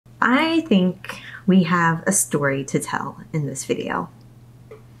I think we have a story to tell in this video.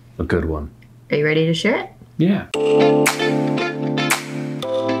 A good one. Are you ready to share it? Yeah.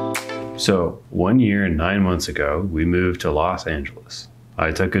 So 1 year and 9 months ago, we moved to Los Angeles.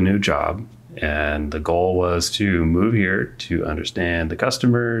 I took a new job, and the goal was to move here to understand the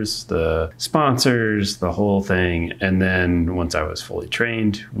customers, the sponsors, the whole thing. And then once I was fully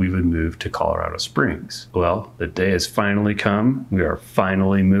trained, we would move to Colorado Springs. Well, the day has finally come. We are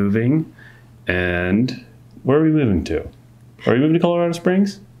finally moving. And where are we moving to? Are we moving to Colorado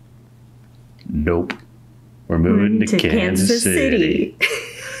Springs? Nope. We're moving to Kansas City.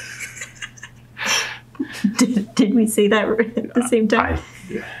 Did we say that at the same time?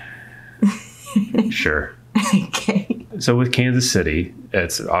 Sure. Okay. So with Kansas City,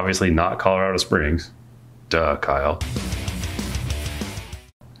 it's obviously not Colorado Springs. Duh, Kyle.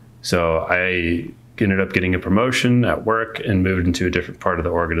 So I ended up getting a promotion at work and moved into a different part of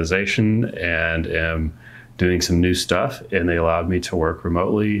the organization and am doing some new stuff, and they allowed me to work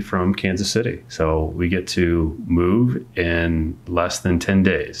remotely from Kansas City. So we get to move in less than 10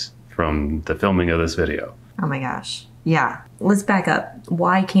 days from the filming of this video. Oh my gosh. Yeah. Let's back up.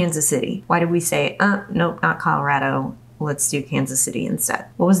 Why Kansas City? Why did we say, nope, not Colorado. Let's do Kansas City instead?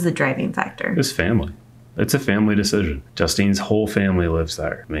 What was the driving factor? It's family. It's a family decision. Justine's whole family lives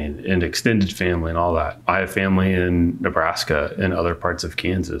there. I mean, and extended family and all that. I have family in Nebraska and other parts of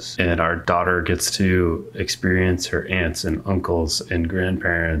Kansas. And our daughter gets to experience her aunts and uncles and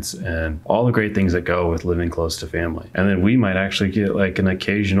grandparents and all the great things that go with living close to family. And then we might actually get like an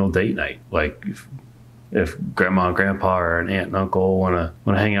occasional date night. Like if grandma and grandpa or an aunt and uncle want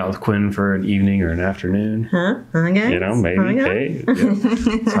to hang out with Quinn for an evening or an afternoon. Okay. You know, maybe. Hey, yeah.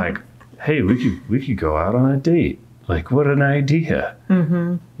 It's like, hey, we could go out on a date. Like, what an idea.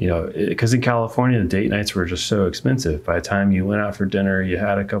 Mm-hmm. You know, because in California, the date nights were just so expensive. By the time you went out for dinner, you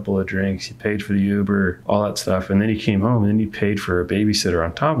had a couple of drinks, you paid for the Uber, all that stuff. And then you came home and then you paid for a babysitter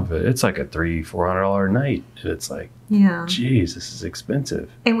on top of it. It's like a $300-$400 a night. And it's like, yeah, geez, this is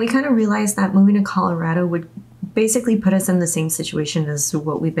expensive. And we kind of realized that moving to Colorado would basically put us in the same situation as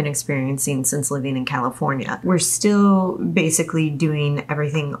what we've been experiencing since living in California. We're still basically doing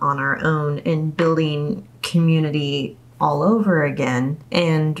everything on our own and building community all over again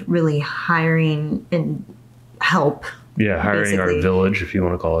and really hiring and help. Yeah, hiring our village, if you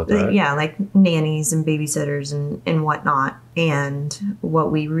want to call it that. Yeah, like nannies and babysitters and whatnot. And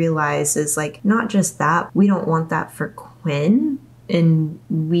what we realize is like, not just that, we don't want that for Quinn. And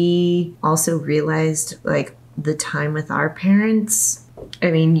we also realized like, the time with our parents,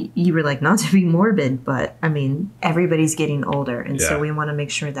 I mean, you were like, not to be morbid, but I mean, everybody's getting older. And so we want to make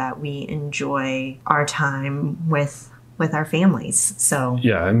sure that we enjoy our time with our families. So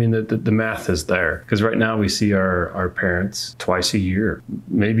yeah, I mean, the math is there, because right now we see our parents twice a year,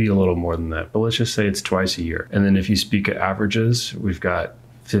 maybe a little more than that, but let's just say it's twice a year. And then if you speak at averages, we've got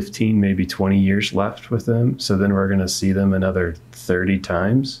 15, maybe 20 years left with them. So then we're going to see them another 30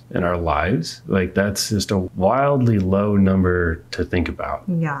 times in our lives. Like, that's just a wildly low number to think about.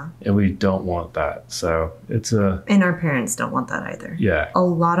 Yeah. And we don't want that. So it's and our parents don't want that either. Yeah. A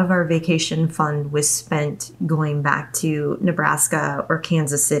lot of our vacation fund was spent going back to Nebraska or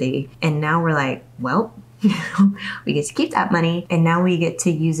Kansas City. And now we're like, well, we get to keep that money, and now we get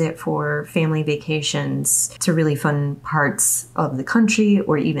to use it for family vacations to really fun parts of the country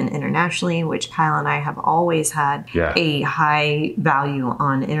or even internationally, which Kyle and I have always had a high value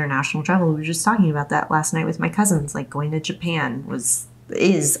on international travel. We were just talking about that last night with my cousins, like going to Japan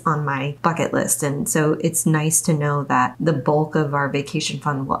is on my bucket list. And so it's nice to know that the bulk of our vacation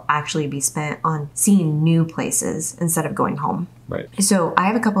fund will actually be spent on seeing new places instead of going home. Right. So I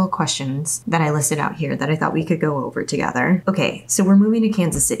have a couple of questions that I listed out here that I thought we could go over together. Okay, so we're moving to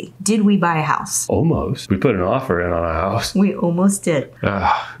Kansas City. Did we buy a house? Almost. We put an offer in on a house. We almost did.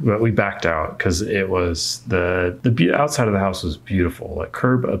 But we backed out because it was the outside of the house was beautiful. Like,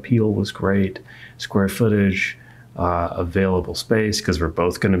 curb appeal was great, square footage, available space, because we're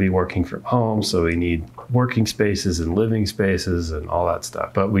both going to be working from home, so we need working spaces and living spaces and all that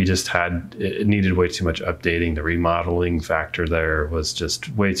stuff. But we just it needed way too much updating. The remodeling factor there was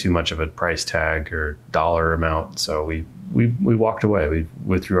just way too much of a price tag or dollar amount, so we walked away. We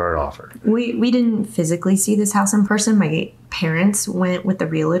withdrew our offer. We didn't physically see this house in person. My parents went with the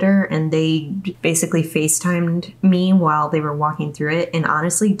realtor and they basically FaceTimed me while they were walking through it. And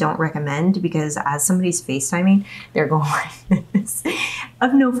honestly, don't recommend, because as somebody's FaceTiming, they're going like this.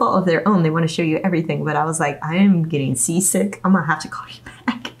 Of no fault of their own. They want to show you everything. But I was like, I am getting seasick. I'm going to have to call you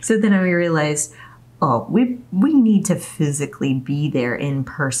back. So then I realized, oh, we need to physically be there in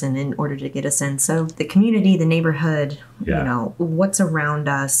person in order to get a sense of the community, the neighborhood, you know, what's around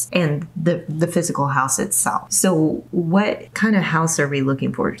us, and the physical house itself. So what kind of house are we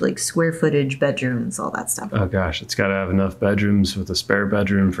looking for? Like square footage, bedrooms, all that stuff? Oh gosh, it's got to have enough bedrooms with a spare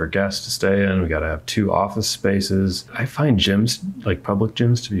bedroom for guests to stay in. We got to have 2 office spaces. I find gyms, like public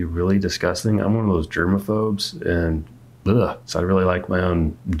gyms, to be really disgusting. I'm one of those germaphobes, and so I really like my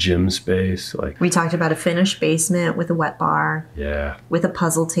own gym space. Like, we talked about a finished basement with a wet bar. Yeah. With a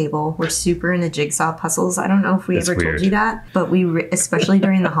puzzle table. We're super into jigsaw puzzles. I don't know if we ever told you that, but we, especially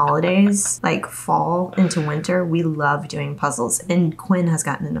during the holidays, like fall into winter, we love doing puzzles. And Quinn has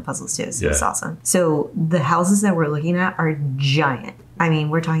gotten into puzzles too, so it's awesome. So the houses that we're looking at are giant. I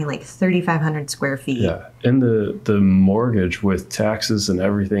mean, we're talking like 3,500 square feet. Yeah. And the mortgage with taxes and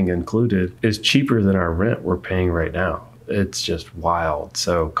everything included is cheaper than our rent we're paying right now. It's just wild.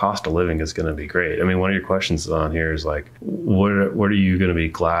 So cost of living is going to be great. I mean, one of your questions on here is like, what are you going to be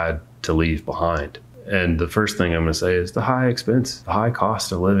glad to leave behind? And the first thing I'm going to say is the high expense, the high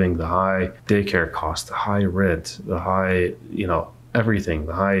cost of living, the high daycare cost, the high rent, the high, you know, everything,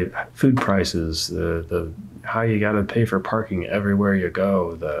 the high food prices, the how you got to pay for parking everywhere you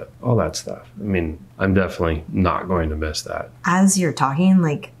go, all that stuff. I mean, I'm definitely not going to miss that. As you're talking,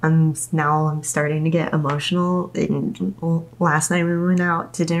 like I'm starting to get emotional. Last night we went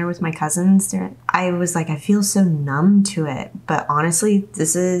out to dinner with my cousins. I was like, I feel so numb to it. But honestly,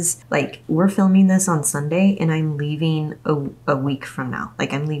 this is like, we're filming this on Sunday and I'm leaving a week from now.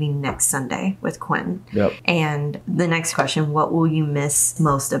 Like I'm leaving next Sunday with Quinn. Yep. And the next question, what will you miss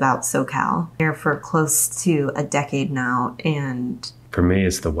most about SoCal? Here for close to a decade now, and for me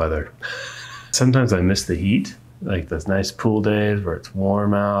it's the weather. Sometimes I miss the heat, like those nice pool days where it's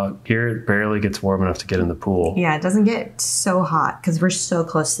warm out. Here it barely gets warm enough to get in the pool. Yeah, it doesn't get so hot because we're so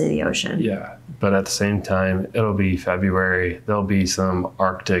close to the ocean. Yeah, but at the same time, it'll be February. There'll be some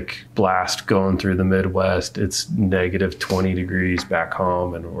Arctic blast going through the Midwest. It's negative 20 degrees back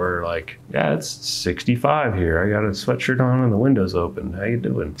home, and we're like, yeah, it's 65 here. I got a sweatshirt on and the window's open. How you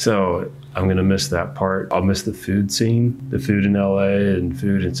doing? So I'm going to miss that part. I'll miss the food scene. The food in LA and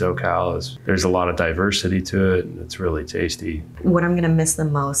food in SoCal there's a lot of diversity to it, and it's really tasty. What I'm going to miss the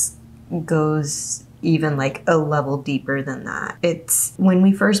most goes even like a level deeper than that. It's when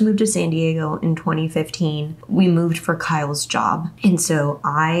we first moved to San Diego in 2015, we moved for Kyle's job. And so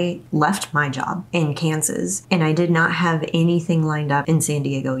I left my job in Kansas and I did not have anything lined up in San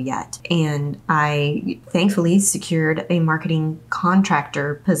Diego yet. And I thankfully secured a marketing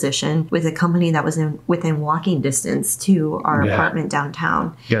contractor position with a company that was within walking distance to our apartment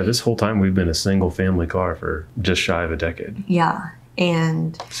downtown. Yeah, this whole time we've been a single family car for just shy of a decade. Yeah.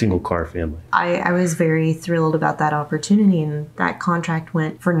 And single car family. I was very thrilled about that opportunity, and that contract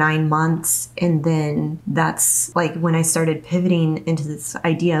went for 9 months. And then that's like when I started pivoting into this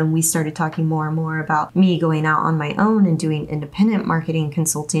idea, and we started talking more and more about me going out on my own and doing independent marketing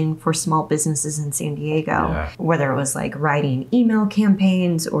consulting for small businesses in San Diego, whether it was like writing email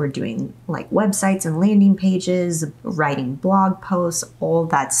campaigns or doing like websites and landing pages, writing blog posts, all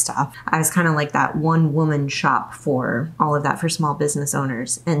that stuff. I was kind of like that one woman shop for all of that for small business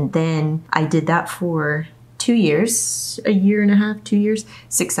owners. And then I did that for 2 years, a year and a half, 2 years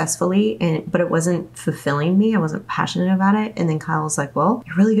successfully. But it wasn't fulfilling me. I wasn't passionate about it. And then Kyle was like, well,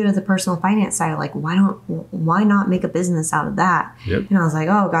 you're really good at the personal finance side. Like, why not make a business out of that? Yep. And I was like,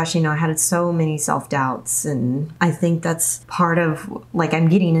 oh gosh, I had so many self-doubts. And I think that's part of, like, I'm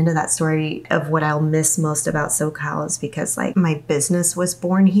getting into that story of what I'll miss most about SoCal is because like my business was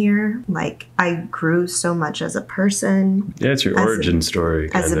born here. Like I grew so much as a person. Yeah, it's your origin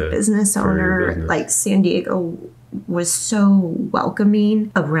story. As a business owner, like San Diego was so welcoming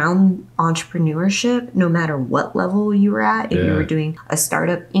around entrepreneurship, no matter what level you were at. If you were doing a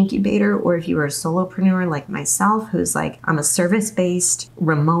startup incubator or if you were a solopreneur like myself, who's like, I'm a service-based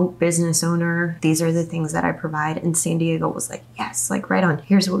remote business owner. These are the things that I provide. And San Diego was like, yes, like right on.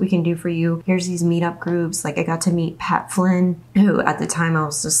 Here's what we can do for you. Here's these meetup groups. Like I got to meet Pat Flynn, who at the time I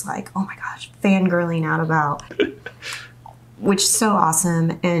was just like, oh my gosh, fangirling out about. Which is so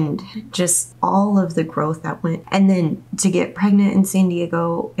awesome, and just all of the growth that went. And then to get pregnant in San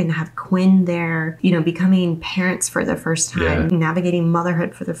Diego and have Quinn there, becoming parents for the first time, navigating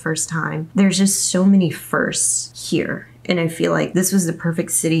motherhood for the first time. There's just so many firsts here. And I feel like this was the perfect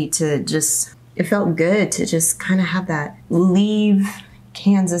city to just, it felt good to just kind of have that leave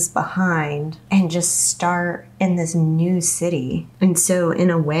Kansas behind and just start in this new city. And so in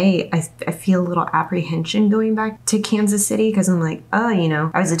a way, I feel a little apprehension going back to Kansas City because I'm like, oh, you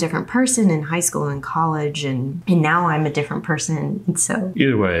know, I was a different person in high school and college and now I'm a different person. And so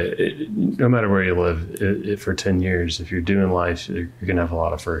either way, no matter where you live, for 10 years, if you're doing life, you're going to have a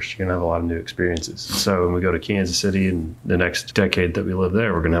lot of firsts. You're going to have a lot of new experiences. So when we go to Kansas City and the next decade that we live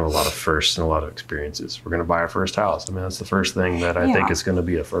there, we're going to have a lot of firsts and a lot of experiences. We're going to buy our first house. I mean, that's the first thing that I think is going to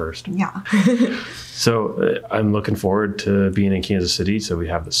be a first. Yeah. So I'm looking forward to being in Kansas City so we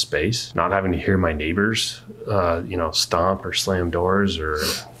have the space, not having to hear my neighbors, stomp or slam doors or,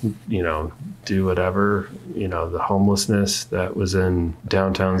 do whatever. The homelessness that was in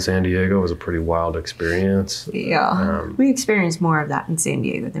downtown San Diego was a pretty wild experience. Yeah. We experienced more of that in San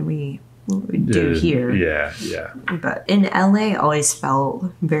Diego than we do here. Yeah. But in LA, always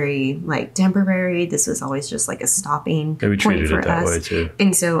felt very temporary. This was always just a stopping and we treated point for it that us. way too.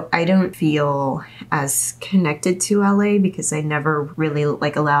 And so I don't feel as connected to LA because I never really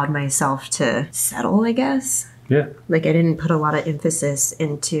allowed myself to settle, I guess. Yeah. I didn't put a lot of emphasis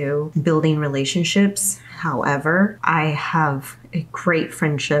into building relationships. However, I have a great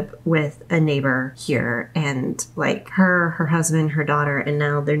friendship with a neighbor here, and her husband, her daughter, and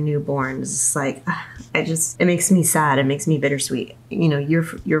now their newborns. It makes me sad. It makes me bittersweet.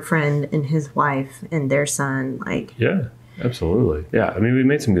 Your friend and his wife and their son, Yeah. Absolutely. Yeah. I mean, we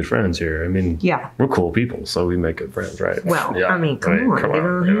made some good friends here. I mean, yeah, we're cool people, so we make good friends, right? Well, yeah. I mean, come on. You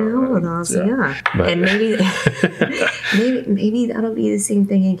don't hang out with us. Yeah. But, and maybe that'll be the same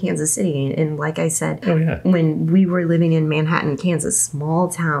thing in Kansas City. And like I said, when we were living in Manhattan, Kansas, small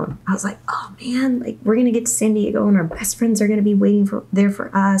town, I was like, oh man, we're going to get to San Diego and our best friends are going to be waiting there for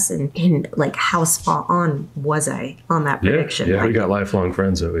us. And how spot on was I on that prediction? Yeah, we got lifelong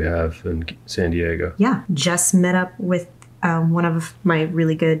friends that we have in San Diego. Yeah. Just met up with one of my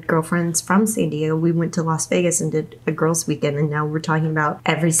really good girlfriends from San Diego. We went to Las Vegas and did a girls' weekend, and now we're talking about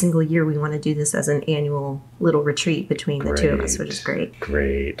every single year we want to do this as an annual little retreat between the two of us, which is great.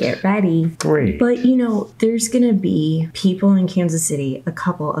 Great. Get ready. Great. But, there's going to be people in Kansas City, a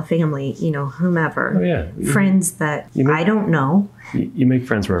couple, a family, whomever. Oh, yeah. Friends that I don't know. You make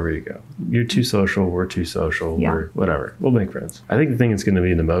friends wherever you go. You're too social. We're too social. Yeah. We're whatever. We'll make friends. I think the thing that's going to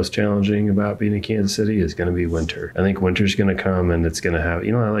be the most challenging about being in Kansas City is going to be winter. I think winter's going to come and it's going to have,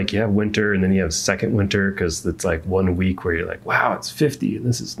 you have winter and then you have second winter because it's 1 week where you're like, wow, it's 50 and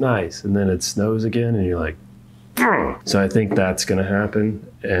this is nice. And then it snows again and you're like, so I think that's going to happen.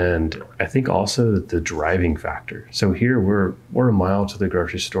 And I think also the driving factor. So here we're a mile to the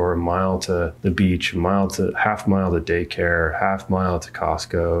grocery store, a mile to the beach, half mile to daycare, half mile to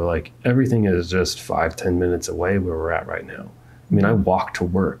Costco. Everything is just 5-10 minutes away where we're at right now. I mean, I walk to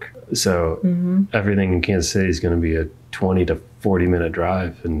work. So everything in Kansas City is going to be a 20 to 40 minute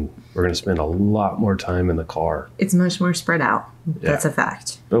drive. And we're going to spend a lot more time in the car. It's much more spread out. That's a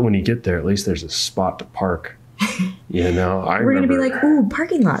fact. But when you get there, at least there's a spot to park. We're going to be ooh,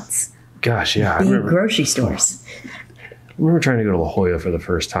 parking lots. Gosh, yeah. Big grocery stores. I remember trying to go to La Jolla for the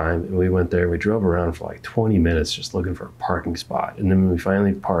first time, and we went there. We drove around for 20 minutes just looking for a parking spot. And then we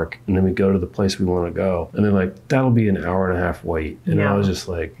finally park, and then we go to the place we want to go. And they're that'll be an hour and a half wait. And I was just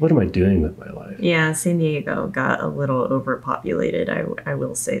what am I doing with my life? Yeah, San Diego got a little overpopulated. I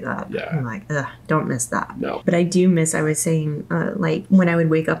will say that. Yeah. I'm don't miss that. No. But I do miss, I was saying, when I would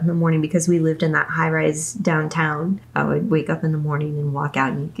wake up in the morning, because we lived in that high-rise downtown, I would wake up in the morning and walk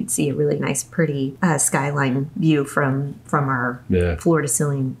out, and you could see a really nice, pretty skyline view from our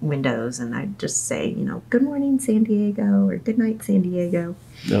floor-to-ceiling windows, and I'd just say, good morning, San Diego, or good night, San Diego.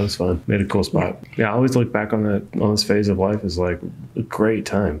 That was fun. Made a cool spot. Yeah, I always look back on this phase of life as a great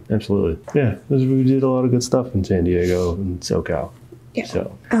time. Absolutely. Yeah, we did a lot of good stuff in San Diego and SoCal. Yeah.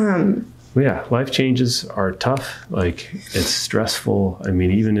 So. Yeah, life changes are tough. It's stressful. I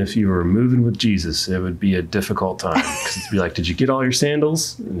mean, even if you were moving with Jesus, it would be a difficult time. Because it'd be did you get all your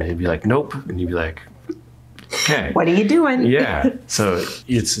sandals? And he'd be nope. And you'd be okay. What are you doing? Yeah. So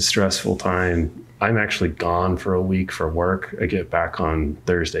it's a stressful time. I'm actually gone for a week for work. I get back on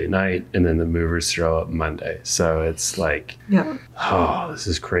Thursday night, and then the movers show up Monday. So it's this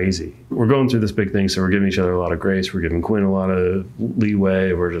is crazy. We're going through this big thing, so we're giving each other a lot of grace. We're giving Quinn a lot of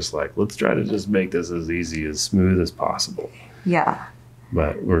leeway. We're just let's try to just make this as easy, as smooth as possible. Yeah.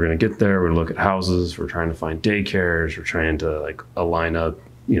 But we're going to get there. We're going to look at houses. We're trying to find daycares. We're trying to align up,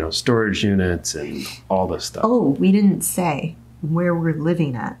 storage units and all this stuff. Oh, we didn't say where we're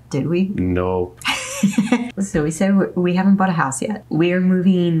living at, did we? Nope. So we said we haven't bought a house yet. We're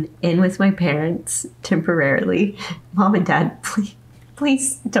moving in with my parents temporarily. Mom and Dad,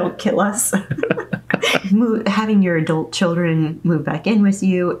 please don't kill us. Having your adult children move back in with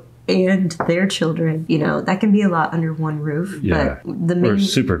you and their children, that can be a lot under one roof. Yeah. But we're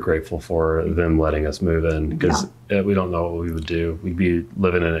super grateful for them letting us move in because we don't know what we would do. We'd be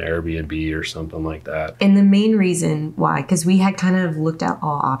living in an Airbnb or something like that. And the main reason why, because we had kind of looked at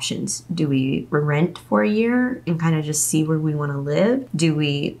all options. Do we rent for a year and kind of just see where we want to live? Do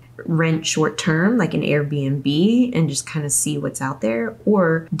we rent short term, like an Airbnb, and just kind of see what's out there?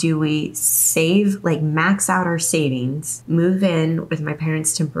 Or do we save, like max out our savings, move in with my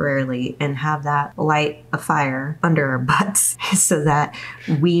parents temporarily, and have that light a fire under our butts so that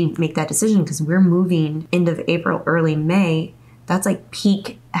we make that decision? Because we're moving end of April, early May. That's like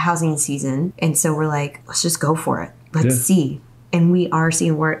peak housing season. And so we're like, let's just go for it. Let's see. And we are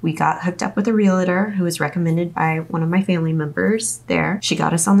seeing work. We got hooked up with a realtor who was recommended by one of my family members there. She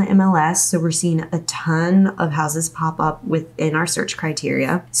got us on the MLS. So we're seeing a ton of houses pop up within our search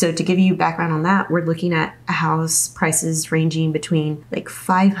criteria. So to give you background on that, we're looking at house prices ranging between like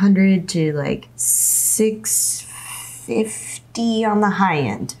 $500 to like $650 on the high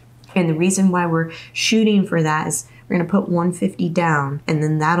end. And the reason why we're shooting for that is we're going to put $150 down, and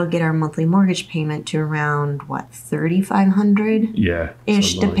then that'll get our monthly mortgage payment to around what, $3,500? Yeah,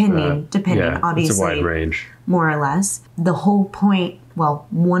 ish, depending. Yeah, Obviously, it's a wide range, more or less. The whole point, well,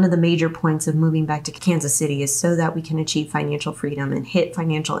 one of the major points of moving back to Kansas City is so that we can achieve financial freedom and hit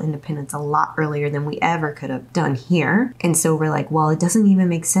financial independence a lot earlier than we ever could have done here. And so we're like, well, it doesn't even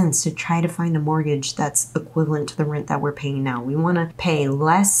make sense to try to find a mortgage that's equivalent to the rent that we're paying now. We want to pay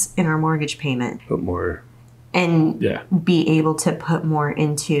less in our mortgage payment, but more. And be able to put more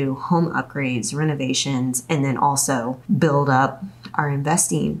into home upgrades, renovations, and then also build up our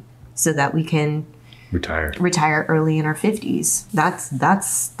investing so that we can retire early in our 50s.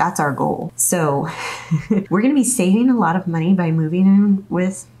 That's our goal. So we're going to be saving a lot of money by moving in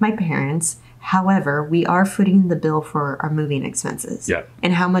with my parents. However, we are footing the bill for our moving expenses. Yeah.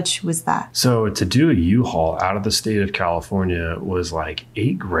 And how much was that? So to do a U-Haul out of the state of California was like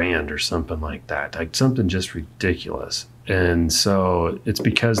 $8,000 or something like that. Like something just ridiculous. And so it's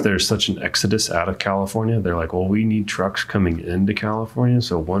because there's such an exodus out of California. They're like, well, we need trucks coming into California.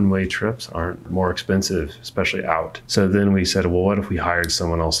 So one-way trips aren't more expensive, especially out. So then we said, well, what if we hired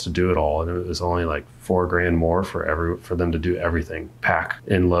someone else to do it all? And it was only like $4,000 more for them to do everything, pack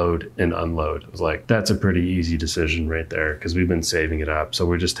and load and unload. It was like, that's a pretty easy decision right there because we've been saving it up. So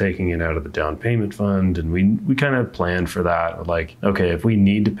we're just taking it out of the down payment fund. And we kind of planned for that. Like, okay, if we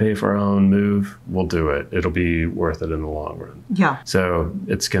need to pay for our own move, we'll do it. It'll be worth it in the long run. Yeah. So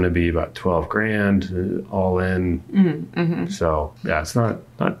it's going to be about $12,000 all in. Mm-hmm. So yeah, it's not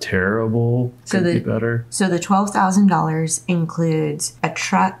terrible. Could be better. So the $12,000 includes a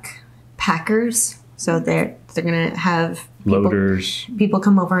truck, packers. So they're going to have loaders. People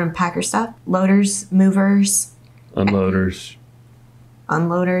come over and pack our stuff. Loaders, movers. Unloaders.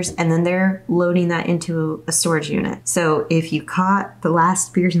 And then they're loading that into a storage unit. So if you caught the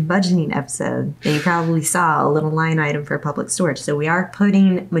last Beers and Budgeting episode, then you probably saw a little line item for public storage. So we are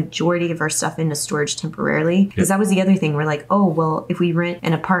putting majority of our stuff into storage temporarily because that was the other thing. We're like, oh, well, if we rent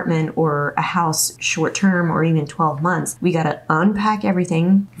an apartment or a house short term or even 12 months, we got to unpack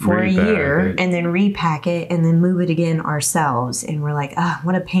everything for a year and then repack it and then move it again ourselves. And we're like,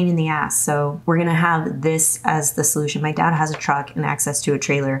 what a pain in the ass. So we're going to have this as the solution. My dad has a truck and access to a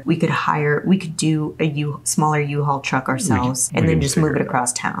trailer. We could do a smaller U-Haul truck ourselves and then just move it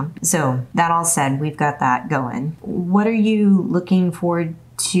across town. So that all said, we've got that going. What are you looking forward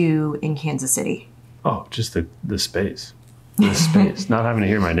to in Kansas City? Oh, just the space. The space. Not having to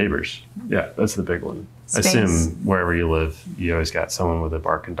hear my neighbors. Yeah, that's the big one. Space. I assume wherever you live, you always got someone with a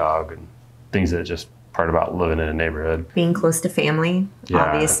barking dog and things that just part about living in a neighborhood. Being close to family,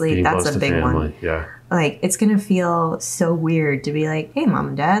 obviously, that's a big one. Yeah. Like, it's going to feel so weird to be like, hey, mom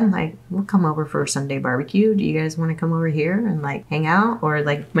and dad, like, we'll come over for a Sunday barbecue. Do you guys want to come over here and, like, hang out? Or,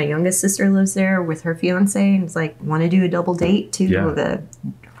 like, my youngest sister lives there with her fiance and it's like, want to do a double date to the,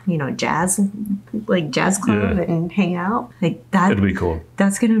 jazz club and hang out? Like, that. It'd be cool.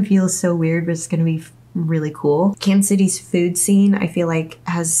 That's going to feel so weird, but it's going to be really cool. Kansas City's food scene, I feel like,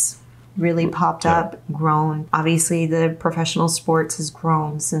 has really popped up, grown. Obviously, the professional sports has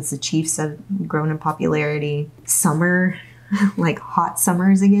grown since the Chiefs have grown in popularity. Summer, like hot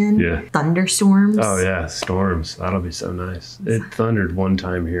summers again. Yeah. Thunderstorms. Oh, yeah. Storms. That'll be so nice. It thundered one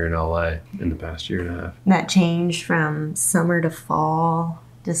time here in LA in the past year and a half. That change from summer to fall.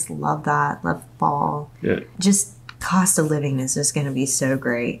 Just love that. Love fall. Yeah. Just cost of living is just going to be so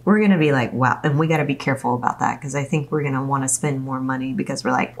great. We're going to be like, wow. And we got to be careful about that because I think we're going to want to spend more money because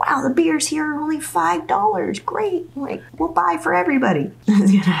we're like, wow, the beers here are only $5. Great. Like, we'll buy for everybody.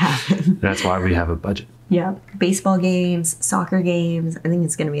 That's going to happen. That's why we have a budget. Yeah. Baseball games, soccer games. I think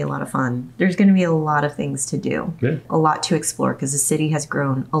it's going to be a lot of fun. There's going to be a lot of things to do. Yeah. A lot to explore because the city has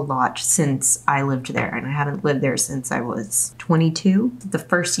grown a lot since I lived there. And I haven't lived there since I was 22, the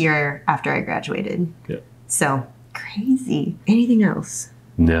first year after I graduated. Yeah. So crazy. Anything else?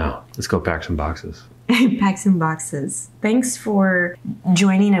 No. Let's go pack some boxes. Pack some boxes. Thanks for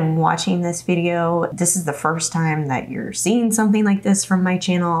joining and watching this video. This is the first time that you're seeing something like this from my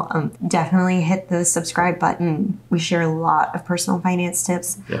channel. Definitely hit the subscribe button. We share a lot of personal finance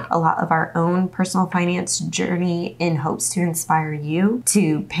tips, a lot of our own personal finance journey in hopes to inspire you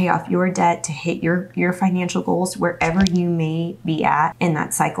to pay off your debt, to hit your financial goals wherever you may be at in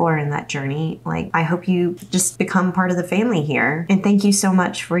that cycle or in that journey. Like, I hope you just become part of the family here. And thank you so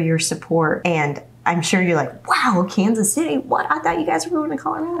much for your support. And I'm sure you're like, wow, Kansas City? What? I thought you guys were going to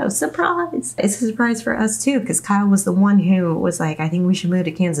Colorado. Surprise. It's a surprise for us too, because Kyle was the one who was like, I think we should move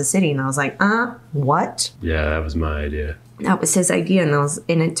to Kansas City. And I was like, what? Yeah, that was my idea. That was his idea.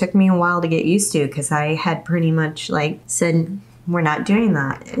 And it took me a while to get used to, because I had pretty much like said, we're not doing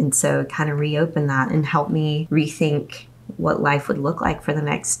that. And so it kind of reopened that and helped me rethink what life would look like for the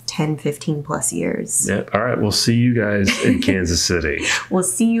next 10, 15 plus years. Yep. All right. We'll see you guys in Kansas City. We'll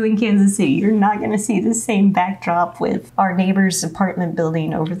see you in Kansas City. You're not going to see the same backdrop with our neighbor's apartment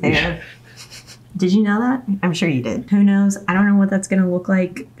building over there. Yeah. Did you know that? I'm sure you did. Who knows? I don't know what that's going to look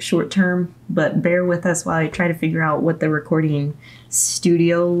like short term, but bear with us while I try to figure out what the recording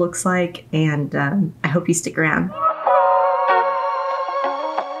studio looks like. And I hope you stick around.